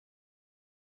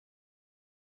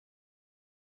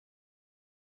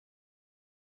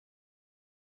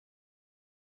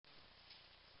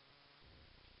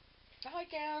Hi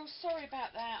girls, sorry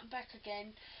about that, I'm back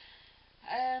again.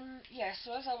 Yeah,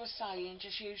 so as I was saying,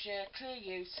 just use your clear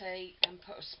Utee and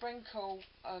put a sprinkle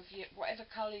of whatever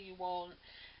colour you want,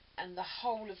 and the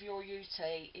whole of your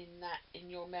Utee in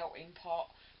your melting pot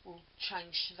will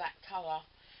change to that colour.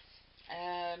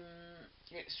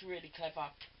 It's really clever.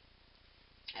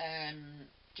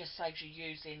 Just saves you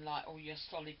using like all your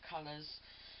solid colours.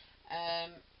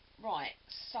 Right,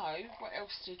 so what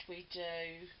else did we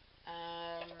do?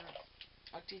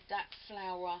 I did that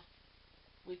flower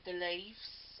with the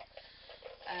leaves.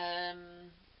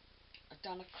 I've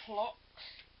done a clock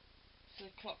for the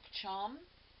clock charm,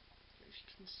 if you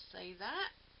can see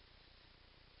that.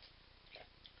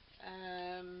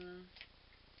 And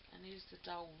here's the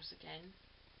dolls again.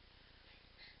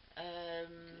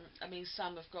 I mean,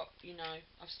 some have got,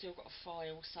 I've still got to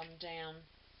file some down.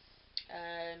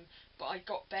 But I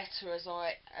got better as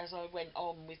I went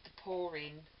on with the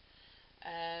pouring.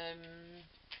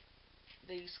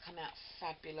 These come out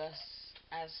fabulous,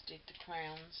 as did the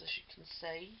crowns, as you can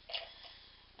see.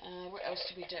 What else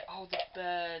did we do? Oh, the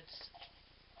birds.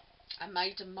 I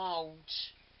made a mould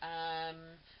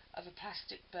of a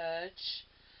plastic bird,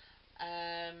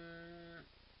 and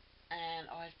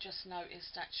I've just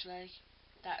noticed actually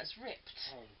that has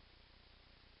ripped. Oh.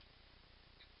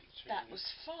 That was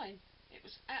fine. It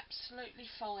was absolutely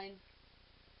fine.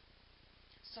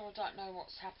 So I don't know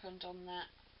what's happened on that.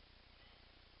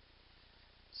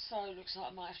 So it looks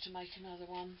like I might have to make another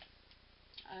one.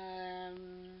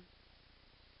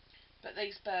 But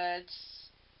these birds,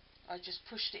 I just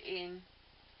pushed it in,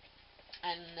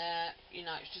 and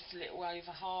it's just a little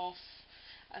over half,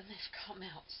 and they've come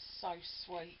out so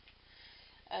sweet.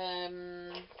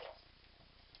 There's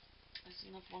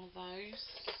another one of those.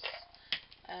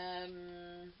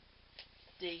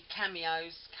 The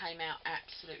cameos came out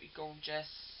absolutely gorgeous,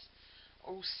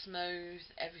 all smooth,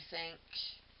 everything.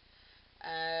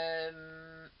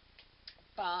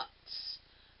 But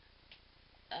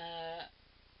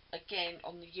again,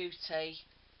 on the Utee,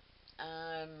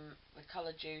 the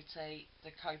coloured Utee,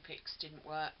 the Copics didn't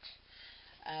work.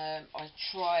 I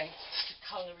tried to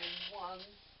colour in one.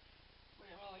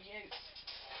 Where are you?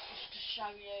 Just to show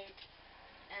you,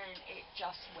 and it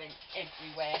just went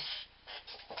everywhere.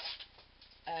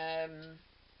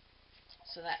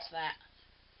 So that's that.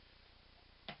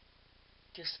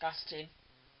 Disgusting.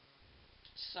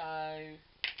 So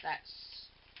that's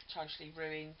totally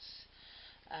ruined.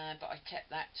 But I kept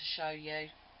that to show you.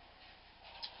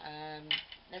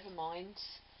 Never mind.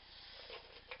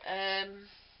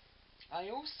 I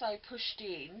also pushed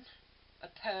in a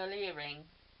pearl earring,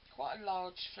 quite a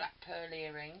large flat pearl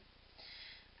earring,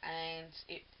 and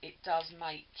it does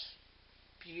make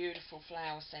beautiful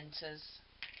flower centres.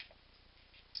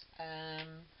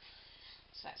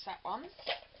 So that's that one.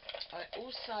 I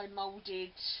also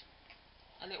moulded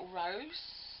a little rose,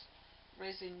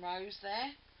 resin rose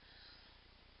there,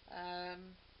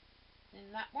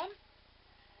 in that one,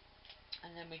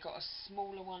 and then we got a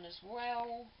smaller one as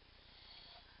well,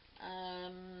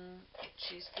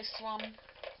 which is this one.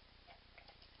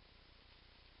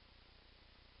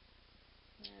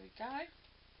 There we go.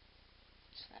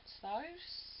 So that's those.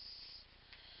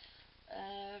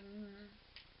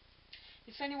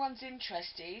 If anyone's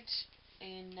interested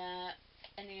in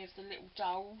any of the little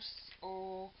dolls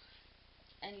or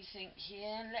anything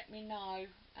here, let me know,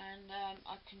 and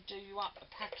I can do you up a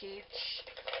package.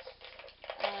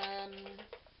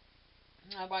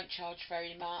 I won't charge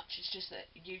very much. It's just that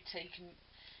Utee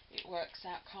it works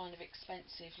out kind of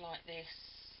expensive like this.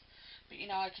 But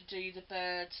I could do the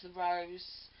birds, the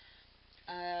rose,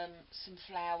 some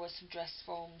flowers, some dress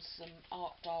forms, some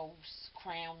art dolls,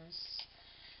 crowns,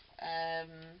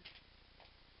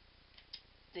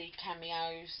 the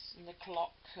cameos and the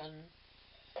clock and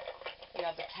the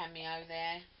other cameo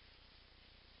there,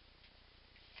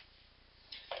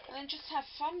 and then just have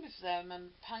fun with them and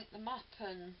paint them up,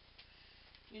 and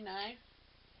they're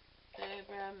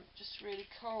just really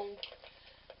cool.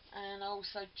 And I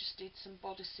also just did some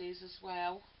bodices as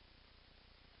well,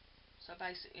 so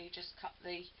basically just cut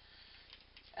the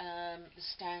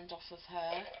stand off of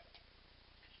her.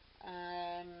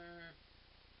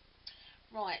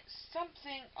 Right,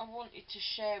 something I wanted to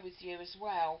share with you as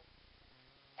well.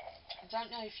 I don't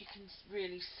know if you can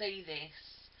really see this,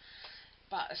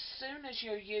 but as soon as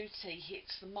your Utee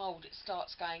hits the mould, it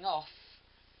starts going off.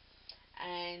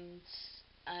 And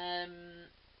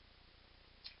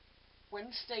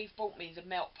when Steve bought me the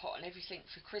melt pot and everything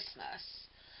for Christmas,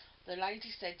 the lady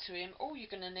said to him, "Oh, you're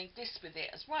going to need this with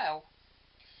it as well."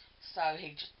 So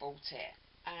he just bought it,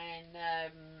 and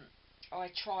I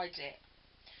tried it,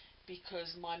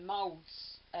 because my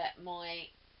moulds, my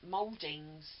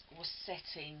mouldings was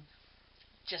setting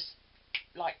just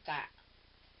like that,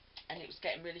 and it was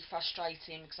getting really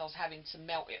frustrating because I was having to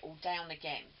melt it all down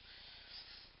again.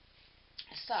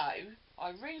 So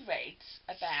I reread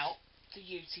about the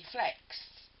Utee Flex,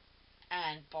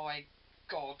 and by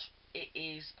God, it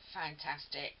is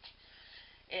fantastic.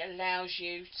 It allows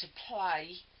you to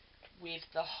play with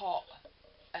the hot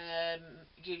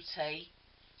Utee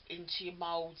into your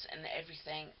moulds and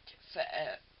everything for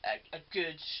a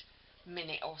good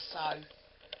minute or so.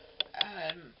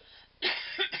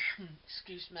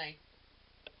 Excuse me.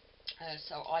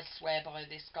 So I swear by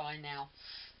this guy now.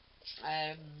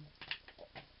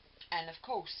 And of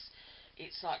course,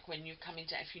 it's like when you're coming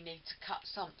down, if you need to cut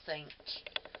something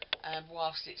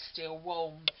whilst it's still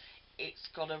warm, it's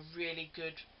got a really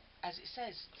good, as it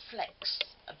says, flex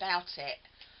about it.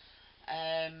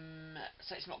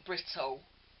 So it's not brittle,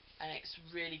 and it's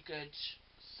really good.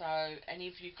 So any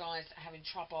of you guys that are having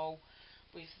trouble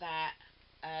with that,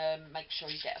 make sure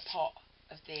you get a pot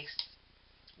of this.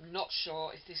 I'm not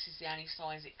sure if this is the only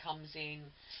size it comes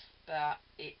in, but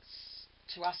it's,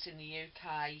 to us in the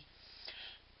UK,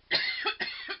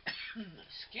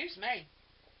 excuse me,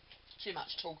 too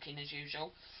much talking as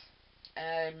usual.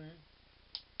 I'm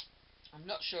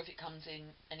not sure if it comes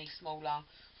in any smaller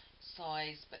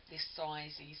size, but this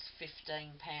size is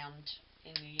 £15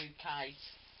 in the UK.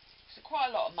 So quite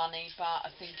a lot of money, but I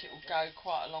think it will go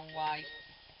quite a long way.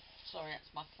 Sorry,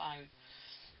 that's my phone.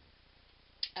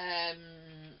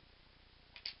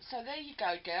 So there you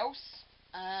go, girls.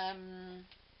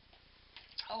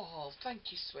 Oh,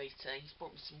 thank you, sweetie. He's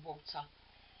brought me some water.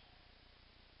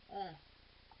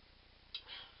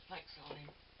 Thanks, darling.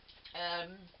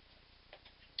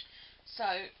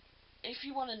 So if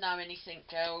you want to know anything,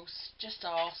 girls, just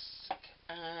ask.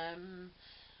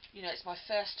 You know, it's my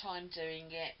first time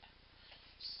doing it,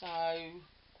 so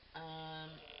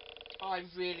I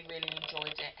really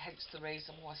enjoyed it, hence the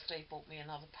reason why Steve bought me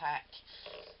another pack,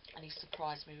 and he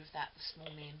surprised me with that this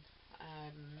morning.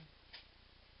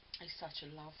 He's such a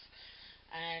love,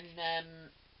 and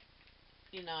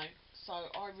you know, so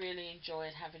I really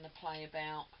enjoyed having a play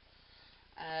about.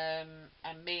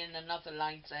 And me and another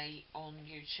lady on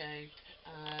YouTube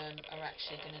are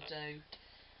actually going to do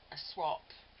a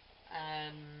swap.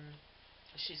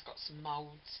 She's got some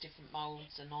moulds, different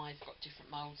moulds, and I've got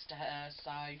different moulds to her,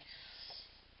 so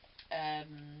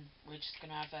we're just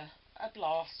going to have a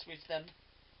blast with them.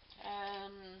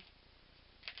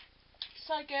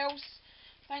 So girls,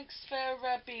 thanks for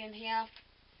being here.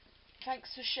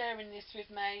 Thanks for sharing this with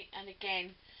me, and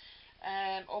again,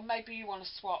 or maybe you want to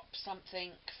swap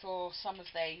something for some of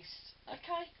these.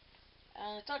 Okay,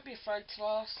 don't be afraid to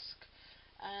ask.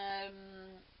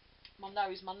 My no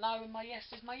is my no, and my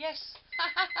yes is my yes.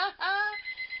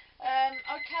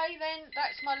 Okay then,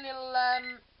 that's my little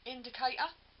indicator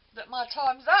that my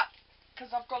time's up,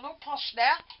 because I've gone all posh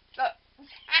now. Look.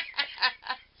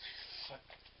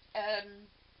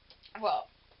 Well,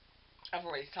 I've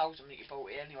already told them that you bought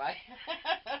it anyway.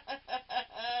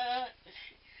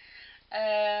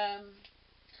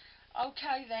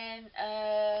 Okay then,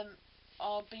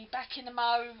 I'll be back in a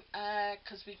mo,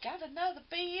 because we got another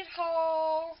bead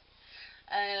haul.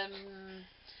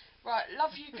 Right,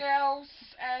 love you girls,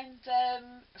 and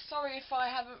sorry if I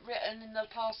haven't written in the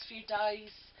past few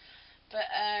days, but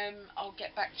I'll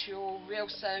get back to you all real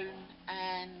soon,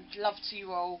 and love to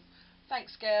you all.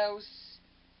 Thanks girls.